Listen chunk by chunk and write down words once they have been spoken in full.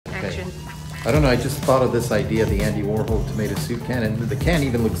I don't know, I just thought of this idea, the Andy Warhol tomato soup can, and the can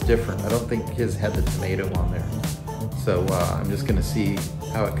even looks different. I don't think his had the tomato on there. So I'm just gonna see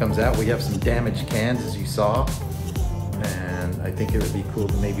how it comes out. We have some damaged cans, as you saw, and I think it would be cool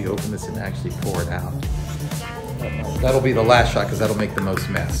to maybe open this and actually pour it out. That'll be the last shot because that'll make the most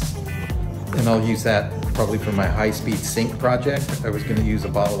mess. And I'll use that probably for my high-speed sink project. I was gonna use a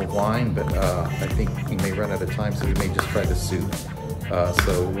bottle of wine, but I think we may run out of time, so we may just try the soup.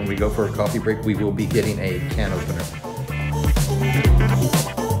 So when we go for a coffee break, we will be getting a can opener.